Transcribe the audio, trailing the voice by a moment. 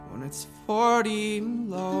it's 40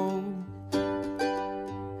 below.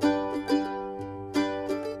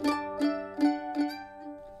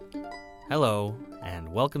 Hello, and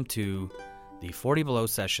welcome to the 40 Below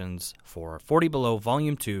sessions for 40 Below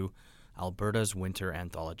Volume 2, Alberta's Winter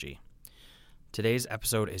Anthology. Today's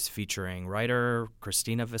episode is featuring writer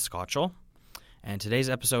Kristina Vyskocil, and today's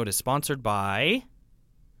episode is sponsored by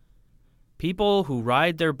people who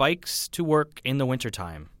ride their bikes to work in the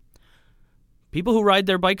wintertime. People who ride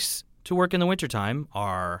their bikes to work in the wintertime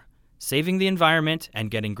are saving the environment and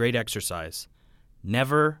getting great exercise.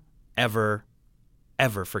 Never, ever,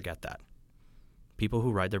 ever forget that. People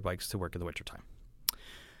who ride their bikes to work in the wintertime.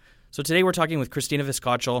 So today we're talking with Kristina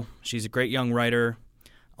Vyskocil. She's a great young writer,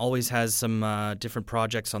 always has some different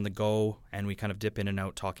projects on the go, and we kind of dip in and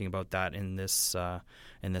out talking about that in this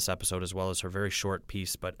episode, as well as her very short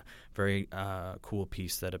piece, but very cool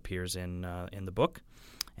piece that appears in the book.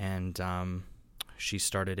 And she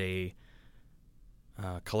started a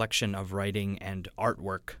collection of writing and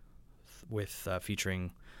artwork with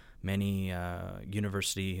featuring many Grant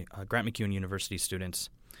MacEwan University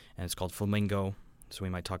students, and it's called Flamingo, so we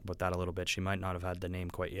might talk about that a little bit. She might not have had the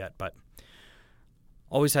name quite yet, but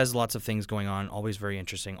always has lots of things going on, always very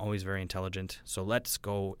interesting, always very intelligent. So let's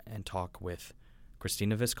go and talk with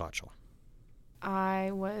Kristina Vyskocil. I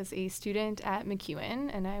was a student at MacEwan,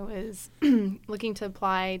 and I was looking to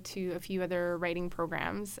apply to a few other writing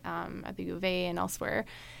programs at the U of A and elsewhere,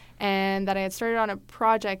 and that I had started on a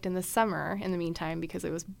project in the summer in the meantime because I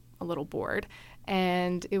was a little bored.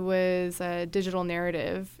 And it was a digital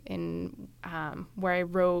narrative in where I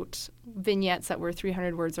wrote vignettes that were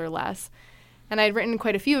 300 words or less. And I had written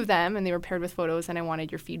quite a few of them, and they were paired with photos, and I wanted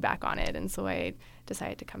your feedback on it. And so I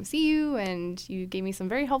decided to come see you, and you gave me some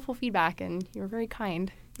very helpful feedback, and you were very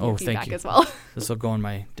kind. Oh, thank you. As well. This will go on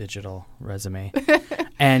my digital resume.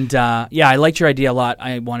 And yeah, I liked your idea a lot.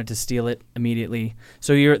 I wanted to steal it immediately.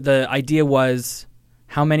 So the idea was,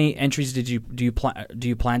 how many entries do you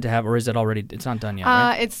plan to have, or is it already? It's not done yet,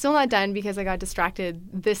 right? It's still not done because I got distracted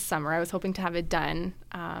this summer. I was hoping to have it done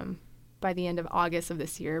by the end of August of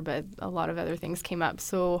this year, but a lot of other things came up.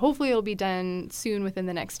 So hopefully it'll be done soon within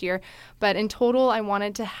the next year. But in total, I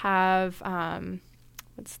wanted to have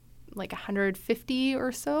it's like 150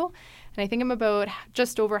 or so. And I think I'm about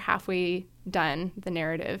just over halfway done the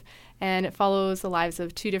narrative. And it follows the lives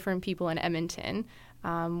of two different people in Edmonton.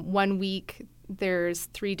 1 week, there's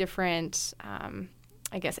 3 different,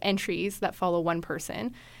 entries that follow one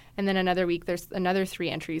person. And then another week, there's another 3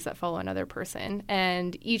 entries that follow another person.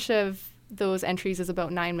 And each of those entries is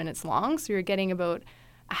about 9 minutes long. So you're getting about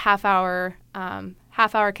a half hour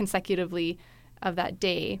consecutively of that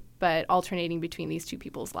day, but alternating between these two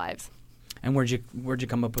people's lives. And where'd you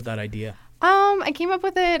come up with that idea? I came up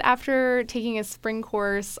with it after taking a spring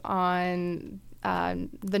course on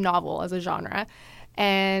the novel as a genre.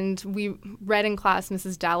 And we read in class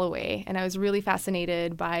Mrs. Dalloway, and I was really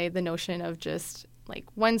fascinated by the notion of just like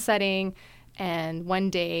one setting and one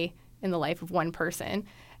day in the life of one person.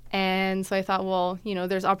 And so I thought, well,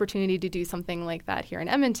 there's opportunity to do something like that here in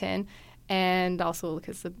Edmonton. And also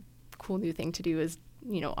because the cool new thing to do is,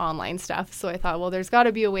 online stuff. So I thought, well, there's got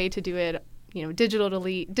to be a way to do it,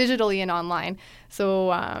 digitally and online.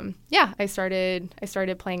 So I started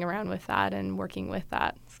playing around with that and working with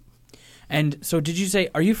that. And so did you say,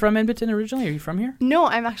 are you from Edmonton originally? Are you from here? No,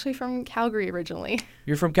 I'm actually from Calgary originally.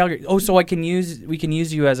 You're from Calgary. Oh, so we can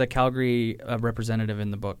use you as a Calgary representative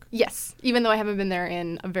in the book. Yes, even though I haven't been there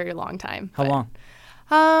in a very long time. How long?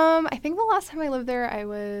 I think the last time I lived there, I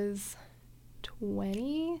was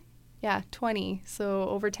 20. Yeah, 20. So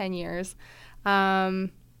over 10 years. I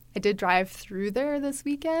did drive through there this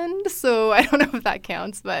weekend, so I don't know if that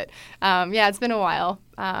counts. But it's been a while.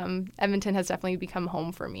 Edmonton has definitely become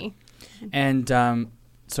home for me. And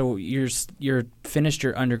so you're finished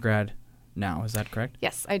your undergrad now, is that correct?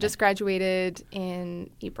 Yes, I just graduated in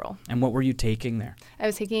April. And what were you taking there? I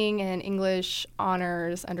was taking an English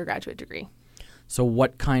honors undergraduate degree. So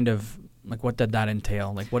what kind of, what did that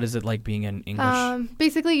entail? What is it like being in English?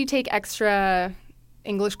 Basically, you take extra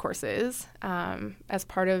English courses as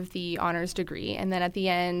part of the honors degree. And then at the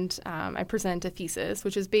end, I present a thesis,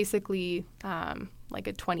 which is basically like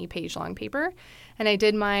a 20-page long paper. And I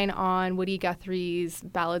did mine on Woody Guthrie's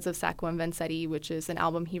Ballads of Sacco and Vanzetti, which is an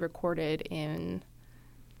album he recorded in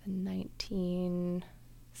the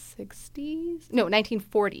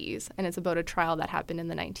 1940s. And it's about a trial that happened in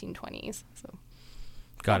the 1920s. So,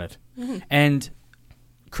 got it. Mm-hmm. And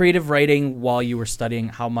creative writing while you were studying,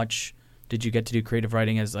 how much did you get to do creative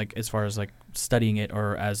writing as far as studying it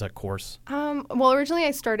or as a course? Well, originally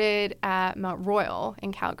I started at Mount Royal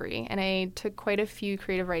in Calgary, and I took quite a few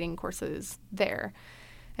creative writing courses there.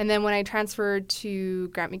 And then when I transferred to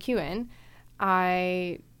Grant MacEwan,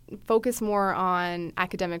 I focused more on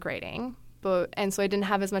academic writing. And so I didn't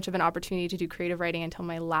have as much of an opportunity to do creative writing until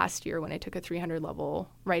my last year when I took a 300 level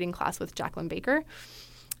writing class with Jacqueline Baker.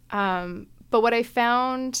 But what I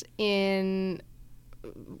found in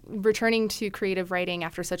returning to creative writing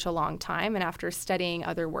after such a long time and after studying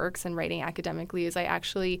other works and writing academically is I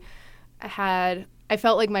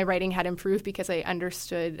felt like my writing had improved because I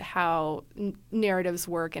understood how narratives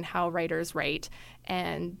work and how writers write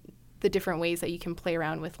and the different ways that you can play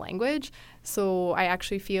around with language. So I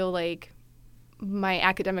actually feel like my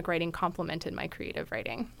academic writing complemented my creative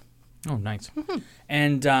writing. Oh, nice.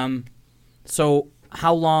 And so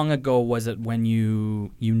how long ago was it when you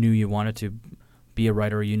knew you wanted to be a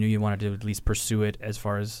writer, or you knew you wanted to at least pursue it as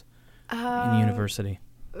far as in university?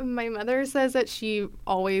 My mother says that she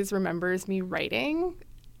always remembers me writing,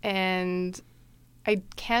 and I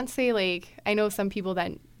can't say, like, I know some people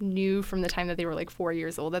that knew from the time that they were like 4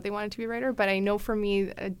 years old that they wanted to be a writer, but I know for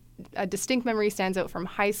me a distinct memory stands out from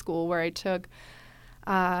high school where I took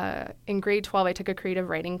in grade 12, I took a creative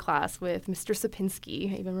writing class with Mr.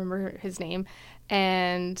 Sapinski. I even remember his name.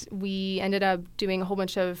 And we ended up doing a whole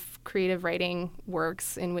bunch of creative writing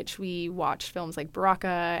works in which we watched films like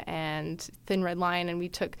Baraka and Thin Red Line, and we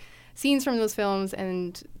took scenes from those films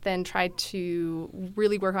and then tried to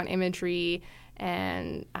really work on imagery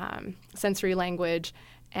and sensory language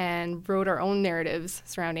and wrote our own narratives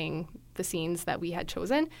surrounding the scenes that we had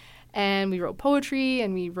chosen. And we wrote poetry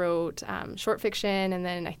and we wrote short fiction, and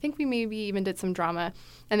then I think we maybe even did some drama.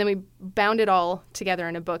 And then we bound it all together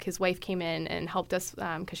in a book. His wife came in and helped us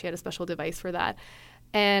because she had a special device for that.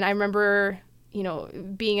 And I remember,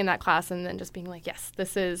 being in that class and then just being like, yes,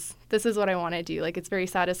 this is what I want to do. Like, it's very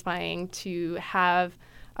satisfying to have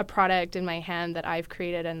a product in my hand that I've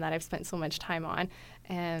created and that I've spent so much time on,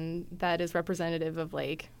 and that is representative of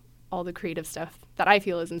like all the creative stuff that I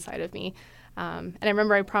feel is inside of me. And I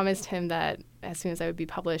remember I promised him that as soon as I would be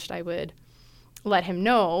published, I would let him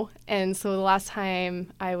know. And so the last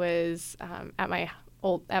time I was at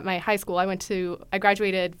my high school, I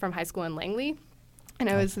graduated from high school in Langley, and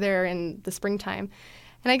I was there in the springtime.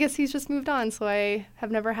 And I guess he's just moved on, so I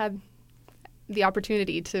have never had the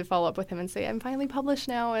opportunity to follow up with him and say, I'm finally published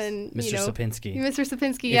now. And Mr. Sapinski. Mr.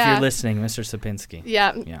 Sapinski, if you're listening, Mr. Sapinski.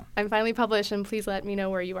 Yeah, I'm finally published, and please let me know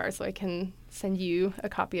where you are so I can send you a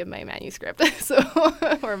copy of my manuscript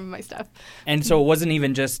or my stuff. And so it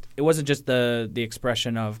wasn't just the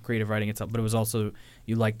expression of creative writing itself, but it was also,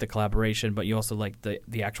 you liked the collaboration, but you also liked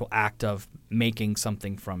the actual act of making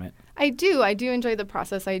something from it. I do enjoy the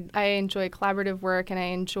process. I enjoy collaborative work, and I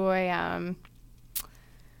enjoy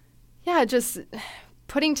just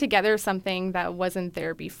putting together something that wasn't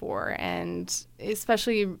there before. And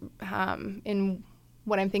especially in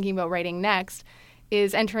what I'm thinking about writing next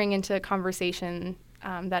is entering into a conversation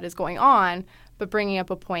that is going on, but bringing up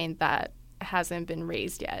a point that hasn't been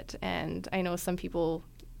raised yet. And I know some people,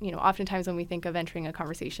 oftentimes when we think of entering a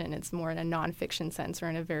conversation, it's more in a nonfiction sense or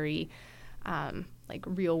in a very like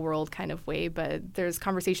real world kind of way. But there's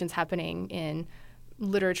conversations happening in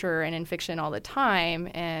literature and in fiction all the time,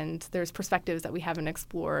 and there's perspectives that we haven't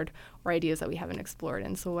explored or ideas that we haven't explored.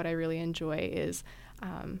 And so what I really enjoy is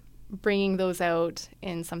bringing those out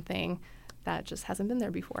in something that just hasn't been there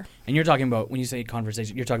before. And you're talking about, when you say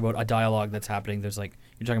conversation, you're talking about a dialogue that's happening. There's like,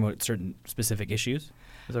 you're talking about certain specific issues.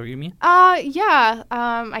 Is that what you mean? Yeah.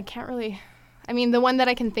 I can't really, the one that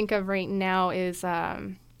I can think of right now is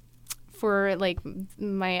for like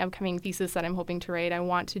my upcoming thesis that I'm hoping to write, I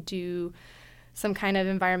want to do some kind of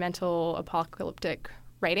environmental apocalyptic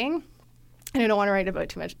writing. And I don't want to write about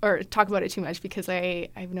too much or talk about it too much because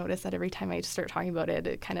I've noticed that every time I start talking about it,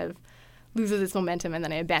 it kind of loses its momentum, and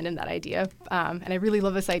then I abandon that idea. And I really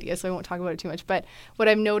love this idea, so I won't talk about it too much. But what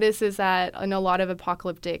I've noticed is that in a lot of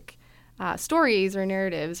apocalyptic stories or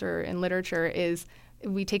narratives or in literature is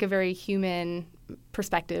we take a very human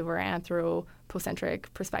perspective or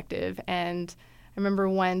anthropocentric perspective. And I remember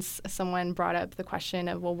once someone brought up the question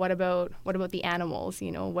of, well, what about the animals?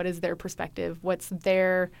 What is their perspective? What's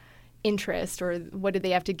their interest, or what did they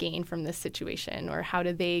have to gain from this situation, or how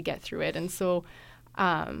did they get through it? And so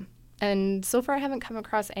far I haven't come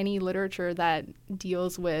across any literature that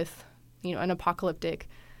deals with, an apocalyptic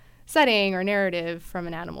setting or narrative from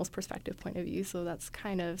an animal's perspective point of view. So that's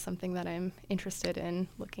kind of something that I'm interested in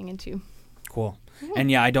looking into. Cool. Mm-hmm.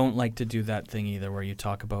 And I don't like to do that thing either where you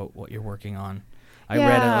talk about what you're working on. I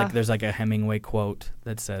read it, there's like a Hemingway quote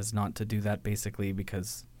that says not to do that basically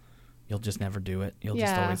because you'll just never do it. You'll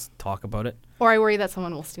just always talk about it. Or I worry that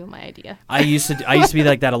someone will steal my idea. I used to be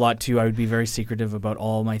like that a lot too. I would be very secretive about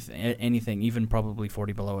all my anything, even probably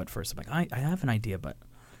 40 Below at first. I'm like, I have an idea, but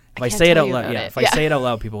If I say it out loud, If I say it out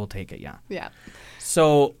loud, people will take it. Yeah. Yeah.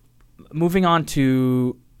 So, moving on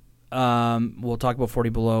to, we'll talk about 40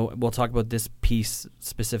 Below. We'll talk about this piece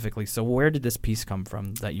specifically. So, where did this piece come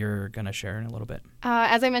from that you're going to share in a little bit?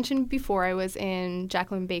 As I mentioned before, I was in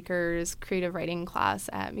Jacqueline Baker's creative writing class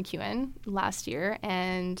at MacEwan last year,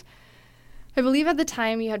 and I believe at the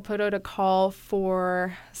time you had put out a call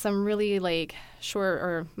for some really like short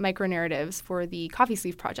or micro narratives for the coffee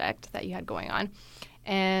sleeve project that you had going on.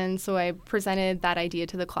 And so I presented that idea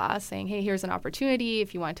to the class saying, hey, here's an opportunity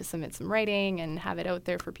if you want to submit some writing and have it out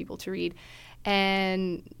there for people to read.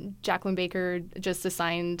 And Jacqueline Baker just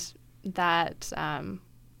assigned that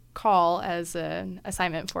call as an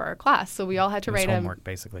assignment for our class. So we all had to write homework,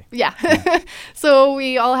 basically. Yeah. So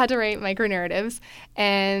we all had to write micro narratives,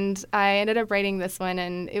 and I ended up writing this one,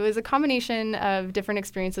 and it was a combination of different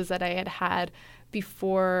experiences that I had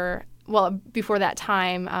before that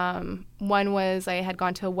time. One was I had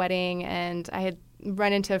gone to a wedding, and I had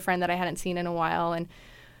run into a friend that I hadn't seen in a while, and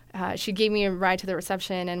she gave me a ride to the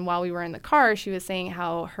reception, and while we were in the car, she was saying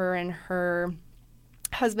how her and her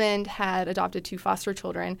husband had adopted 2 foster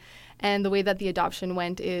children, and the way that the adoption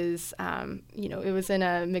went is, it was in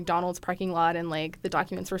a McDonald's parking lot, and like the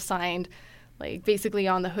documents were signed, like basically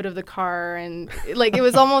on the hood of the car, and like it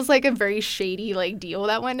was almost like a very shady like deal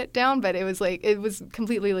that went down, but it was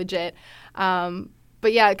completely legit.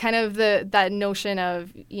 But yeah, kind of that notion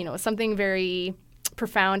of something very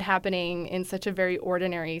profound happening in such a very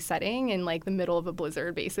ordinary setting in like the middle of a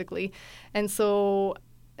blizzard, basically, and so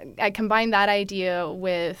I combined that idea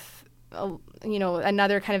with,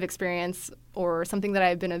 another kind of experience or something that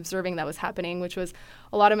I've been observing that was happening, which was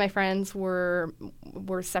a lot of my friends were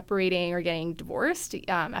separating or getting divorced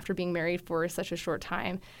after being married for such a short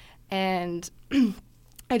time. And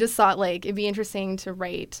I just thought like it'd be interesting to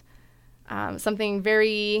write something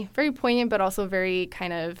very, very poignant, but also very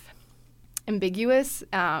kind of ambiguous,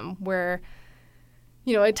 where,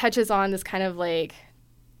 it touches on this kind of like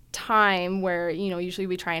time where usually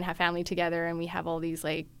we try and have family together and we have all these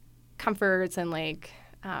like comforts and like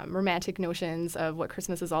romantic notions of what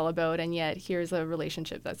Christmas is all about, and yet here's a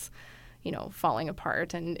relationship that's falling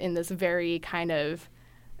apart and in this very kind of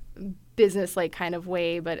business like kind of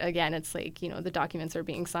way, but again it's like the documents are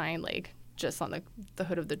being signed like just on the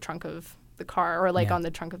hood of the trunk of the car or like on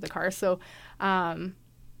the trunk of the car. So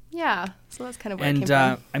so that's kind of where it came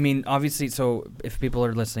from. I mean, obviously, so if people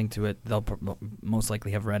are listening to it, they'll most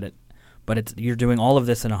likely have read it. But you're doing all of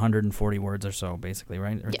this in 140 words or so, basically,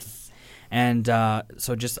 right? Yes. And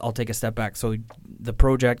so I'll take a step back. So the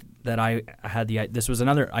project that I had, this was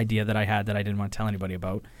another idea that I had that I didn't want to tell anybody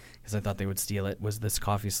about because I thought they would steal it, was this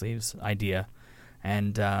coffee sleeves idea.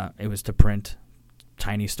 And it was to print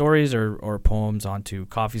tiny stories or poems onto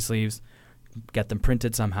coffee sleeves, get them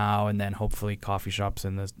printed somehow, and then hopefully coffee shops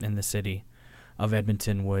in the city of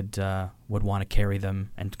Edmonton would want to carry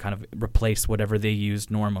them and kind of replace whatever they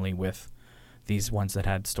used normally with these ones that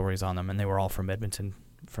had stories on them, and they were all from Edmonton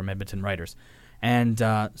writers. And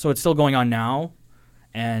so it's still going on now,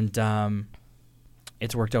 and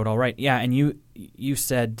it's worked out all right. Yeah, and you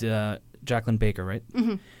said Jacqueline Baker, right?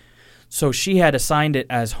 Mm-hmm. So she had assigned it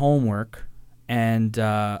as homework. And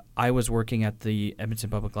I was working at the Edmonton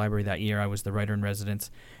Public Library that year. I was the writer in residence,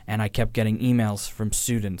 and I kept getting emails from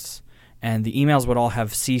students. And the emails would all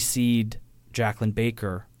have CC'd Jacqueline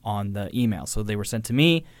Baker on the email. So they were sent to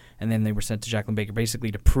me, and then they were sent to Jacqueline Baker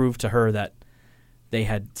basically to prove to her that they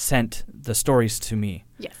had sent the stories to me.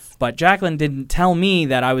 Yes. But Jacqueline didn't tell me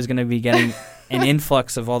that I was going to be getting an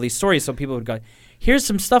influx of all these stories. So people would go, here's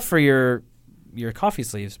some stuff for your coffee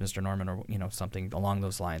sleeves, Mr. Norman, or something along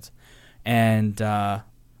those lines. And I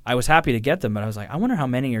was happy to get them, but I was like, I wonder how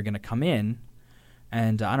many are going to come in.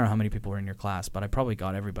 And I don't know how many people were in your class, but I probably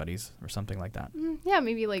got everybody's or something like that. Yeah,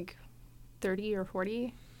 maybe like 30 or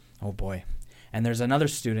 40. Oh, boy. And there's another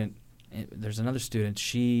student.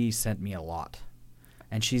 She sent me a lot.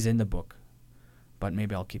 And she's in the book. But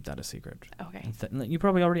maybe I'll keep that a secret. Okay. You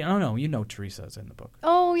probably already, I don't know, Teresa's in the book.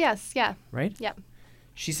 Oh, yes, yeah. Right? Yeah.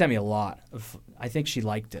 She sent me a lot. I think she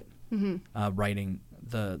liked it, mm-hmm. Writing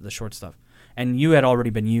the short stuff. And you had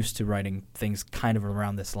already been used to writing things kind of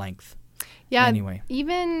around this length. Yeah. Anyway.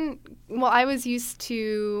 I was used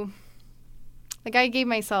to, like, I gave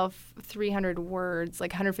myself 300 words,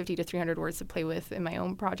 like 150 to 300 words to play with in my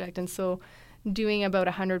own project. And so doing about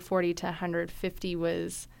 140 to 150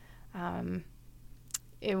 was,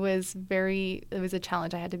 it was a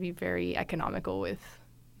challenge. I had to be very economical with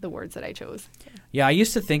the words that I chose. Yeah, I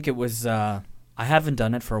used to think it was, I haven't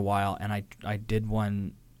done it for a while, and I did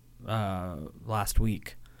one last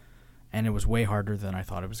week. And it was way harder than I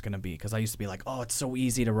thought it was going to be, because I used to be like, oh, it's so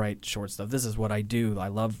easy to write short stuff. This is what I do. I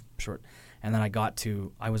love short. And then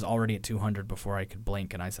I was already at 200 before I could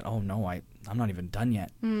blink, and I said, oh, no, I'm not even done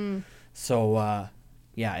yet. So,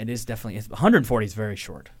 yeah, it is definitely, 140 is very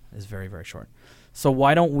short. It's very, very short. So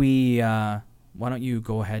why don't you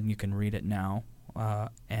go ahead and you can read it now,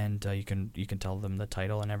 and you can tell them the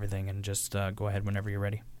title and everything, and just go ahead whenever you're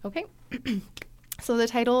ready. Okay. So the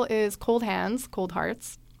title is Cold Hands, Cold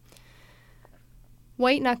Hearts.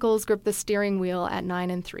 White knuckles grip the steering wheel at 9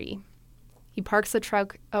 and 3. He parks the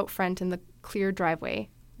truck out front in the clear driveway,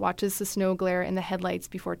 watches the snow glare in the headlights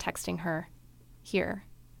before texting her, "Here."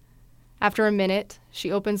 After a minute,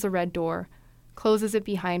 she opens the red door, closes it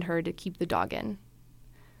behind her to keep the dog in.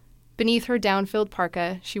 Beneath her down-filled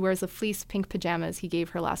parka, she wears the fleece pink pajamas he gave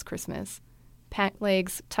her last Christmas, pant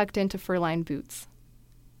legs tucked into fur-lined boots.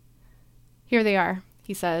 "Here they are,"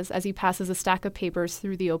 he says as he passes a stack of papers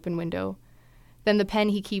through the open window, then the pen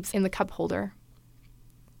he keeps in the cup holder.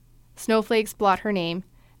 Snowflakes blot her name,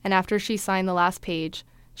 and after she signed the last page,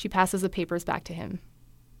 she passes the papers back to him.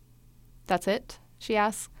 "That's it?" she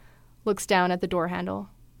asks, looks down at the door handle.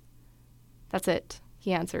 "That's it,"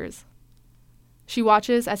 he answers. She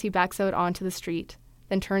watches as he backs out onto the street,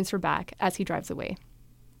 then turns her back as he drives away.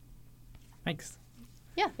 Thanks.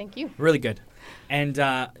 Yeah, thank you. Really good. And,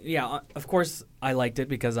 yeah, of course I liked it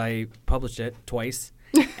because I published it twice.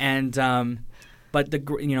 And, but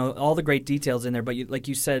all the great details in there. But like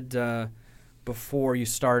you said before you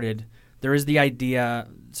started, there's the idea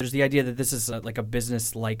that this is like a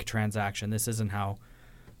business-like transaction. This isn't how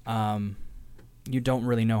you don't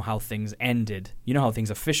really know how things ended. You know how things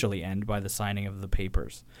officially end by the signing of the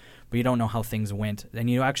papers, but you don't know how things went, and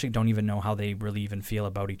you actually don't even know how they really even feel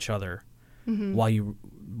about each other while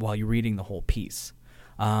you're reading the whole piece.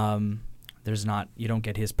 You don't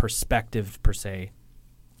get his perspective per se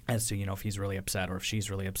as to if he's really upset or if she's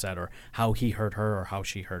really upset or how he hurt her or how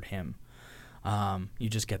she hurt him. You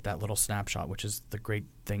just get that little snapshot, which is the great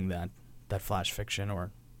thing that flash fiction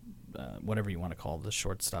or whatever you want to call the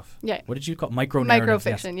short stuff. Yeah. What did you call micro-narratives?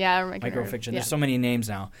 Microfiction, yes. Yeah. Microfiction. Yeah. There's so many names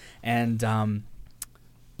now. And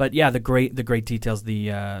but yeah, the great details,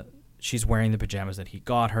 she's wearing the pajamas that he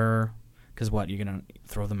got her, because you're going to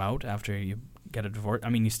throw them out after you get a divorce? I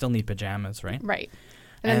mean, you still need pajamas, right? Right.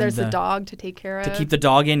 And then there's the dog to take care of. To keep the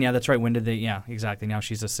dog in, yeah, that's right. When did they? Yeah, exactly. Now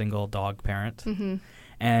she's a single dog parent.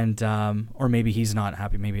 And or maybe he's not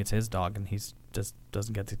happy. Maybe it's his dog and he's just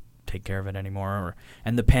doesn't get to take care of it anymore.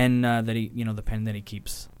 And the pen that he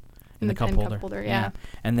keeps in the cup holder. Yeah.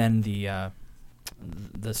 And then the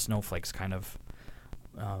snowflakes kind of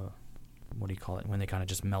what do you call it when they kind of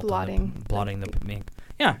just melt blotting the ink.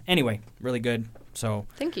 Yeah. Anyway, really good. So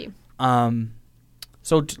thank you.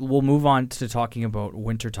 So we'll move on to talking about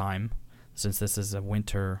wintertime, since this is a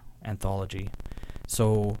winter anthology.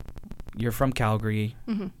 So you're from Calgary,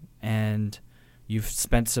 and you've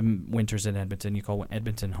spent some winters in Edmonton. You call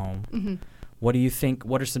Edmonton home. What do you think?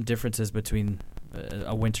 What are some differences between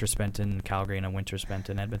a winter spent in Calgary and a winter spent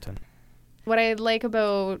in Edmonton? What I like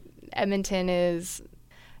about Edmonton is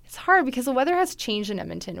it's hard because the weather has changed in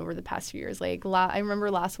Edmonton over the past few years. Like I remember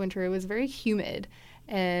last winter, it was very humid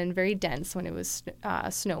and very dense when it was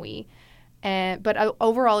snowy. But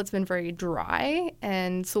overall, it's been very dry.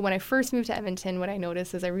 And so when I first moved to Edmonton, what I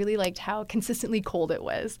noticed is I really liked how consistently cold it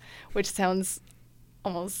was, which sounds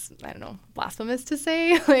almost, blasphemous to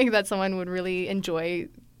say, like that someone would really enjoy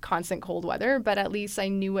constant cold weather. But at least I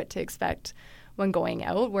knew what to expect when going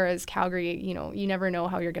out, whereas Calgary, you never know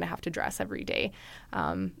how you're going to have to dress every day.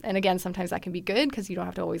 And again, sometimes that can be good because you don't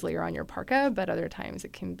have to always layer on your parka, but other times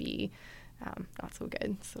it can be not so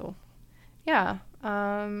good. So, yeah.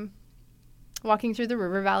 Walking through the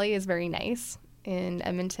river valley is very nice in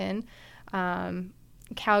Edmonton.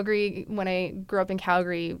 Calgary, when I grew up in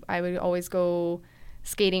Calgary, I would always go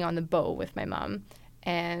skating on the bow with my mom.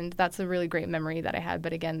 And that's a really great memory that I had.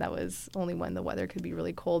 But again, that was only when the weather could be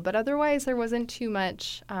really cold. But otherwise, there wasn't too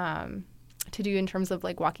much to do in terms of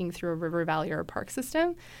like walking through a river valley or a park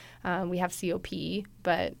system. We have COP,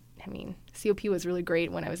 but COP was really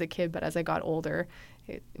great when I was a kid. But as I got older,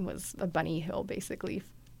 it was a bunny hill basically.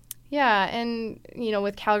 Yeah, and,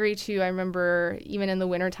 with Calgary, too, I remember even in the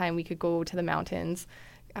wintertime, we could go to the mountains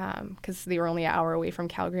because they were only an hour away from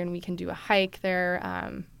Calgary, and we can do a hike there.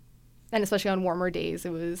 And especially on warmer days,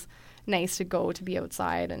 it was nice to be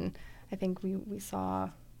outside. And I think we saw,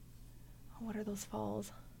 what are those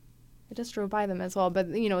falls? I just drove by them as well.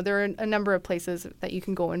 But, there are a number of places that you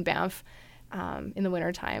can go in Banff in the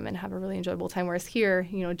wintertime and have a really enjoyable time. Whereas here,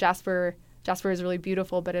 Jasper is really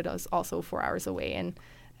beautiful, but it is also 4 hours away. And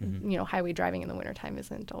highway driving in the wintertime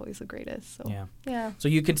isn't always the greatest. So yeah. So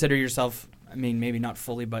you consider yourself, I mean, maybe not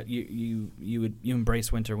fully, but you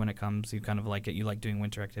embrace winter when it comes. You kind of like it. You like doing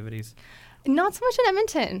winter activities. Not so much in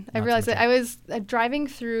Edmonton. I realized that I was driving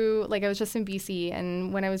through, I was just in BC,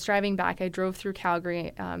 and when I was driving back, I drove through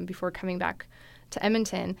Calgary before coming back to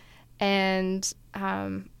Edmonton, and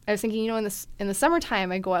I was thinking, in the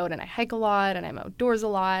summertime, I go out and I hike a lot, and I'm outdoors a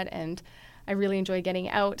lot, and I really enjoy getting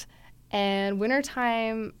out. And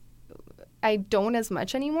wintertime, I don't as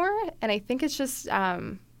much anymore, and I think it's just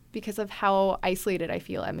because of how isolated I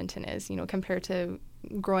feel Edmonton is, compared to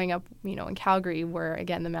growing up, in Calgary, where,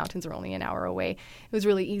 again, the mountains are only an hour away. It was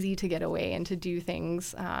really easy to get away and to do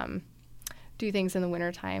things in the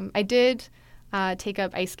wintertime. I did take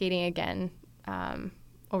up ice skating again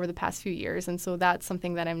over the past few years, and so that's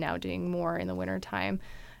something that I'm now doing more in the wintertime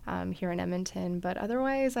here in Edmonton. But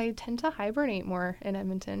otherwise, I tend to hibernate more in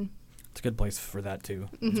Edmonton. It's a good place for that, too,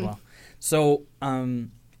 as well. So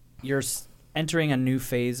you're entering a new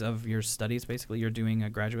phase of your studies, basically. You're doing a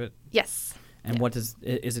graduate? Yes. And what is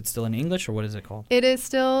it still in English, or what is it called? It is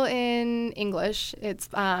still in English. It's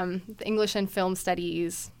the English and Film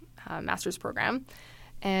Studies master's program.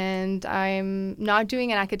 And I'm not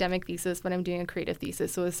doing an academic thesis, but I'm doing a creative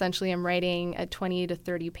thesis. So essentially I'm writing a 20 to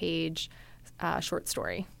 30 page short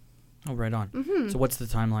story. Oh, right on. Mm-hmm. So what's the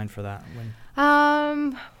timeline for that?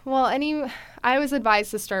 I was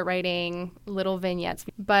advised to start writing little vignettes,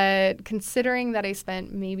 but considering that I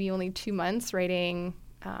spent maybe only 2 months writing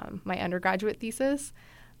my undergraduate thesis,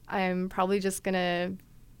 I'm probably just going to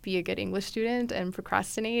be a good English student and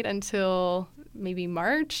procrastinate until maybe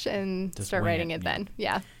March and just start writing it then.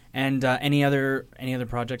 Yeah. And any other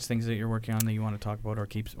projects, things that you're working on that you want to talk about,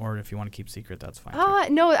 or if you want to keep secret, that's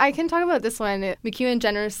fine. No, I can talk about this one. MacEwan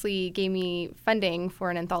generously gave me funding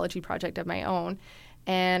for an anthology project of my own,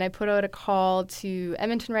 and I put out a call to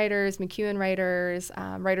Edmonton writers, MacEwan writers,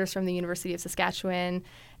 writers from the University of Saskatchewan,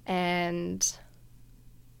 and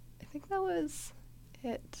I think that was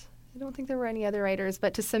it. I don't think there were any other writers,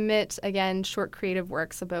 but to submit, again, short creative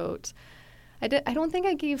works about... I don't think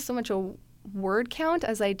I gave so much a word count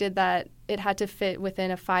as I did that it had to fit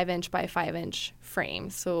within a 5-inch by 5-inch frame,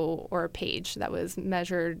 or a page that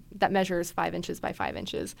measures 5 inches by 5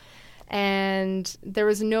 inches. And there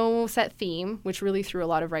was no set theme, which really threw a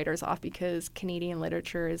lot of writers off because Canadian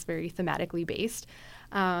literature is very thematically based.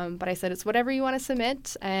 But I said, it's whatever you want to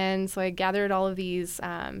submit. And so I gathered all of these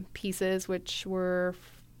pieces, which were,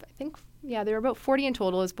 they were about 40 in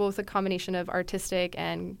total. It was both a combination of artistic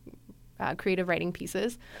and creative writing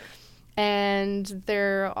pieces. And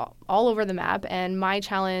they're all over the map. And my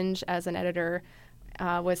challenge as an editor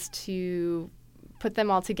was to put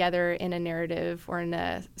them all together in a narrative or in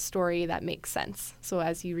a story that makes sense. So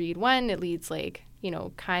as you read one, it leads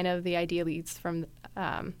kind of the idea leads from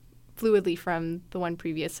fluidly from the one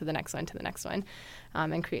previous to the next one,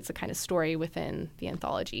 and creates a kind of story within the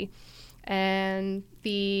anthology. And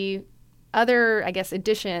the other,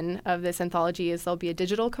 edition of this anthology is there'll be a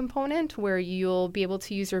digital component where you'll be able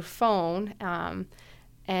to use your phone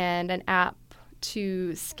and an app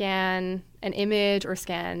to scan an image or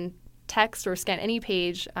scan text or scan any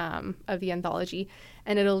page of the anthology,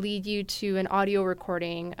 and it'll lead you to an audio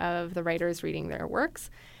recording of the writers reading their works.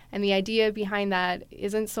 And the idea behind that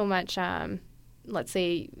isn't so much, let's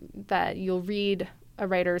say, that you'll read a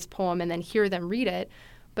writer's poem and then hear them read it,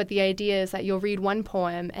 but the idea is that you'll read one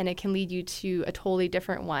poem and it can lead you to a totally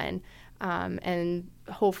different one, and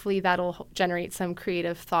hopefully that'll generate some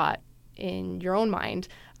creative thought in your own mind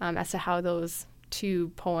as to how those two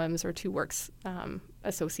poems or two works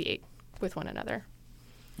associate with one another.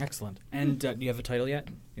 Excellent. And do you have a title yet?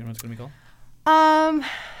 You know what it's going to be called?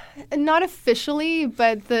 Not officially,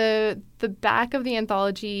 but the back of the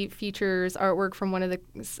anthology features artwork from one of the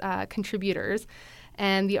contributors,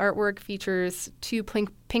 and the artwork features two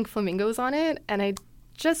pink flamingos on it. And I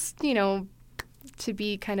just, to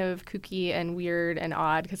be kind of kooky and weird and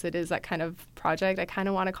odd, because it is that kind of project, I kind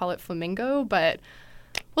of want to call it Flamingo, but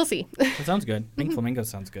we'll see. That sounds good. Pink Flamingos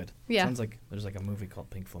sounds good. Yeah. Sounds like there's a movie called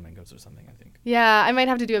Pink Flamingos or something, I think. Yeah, I might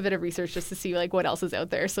have to do a bit of research just to see what else is out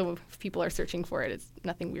there. So if people are searching for it,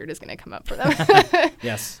 nothing weird is going to come up for them.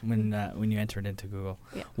 Yes, when you enter it into Google.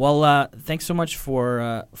 Yeah. Well, thanks so much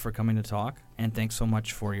for coming to talk, and thanks so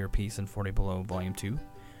much for your piece in 40 Below Volume 2.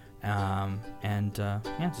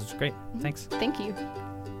 This is great. Thanks. Thank you.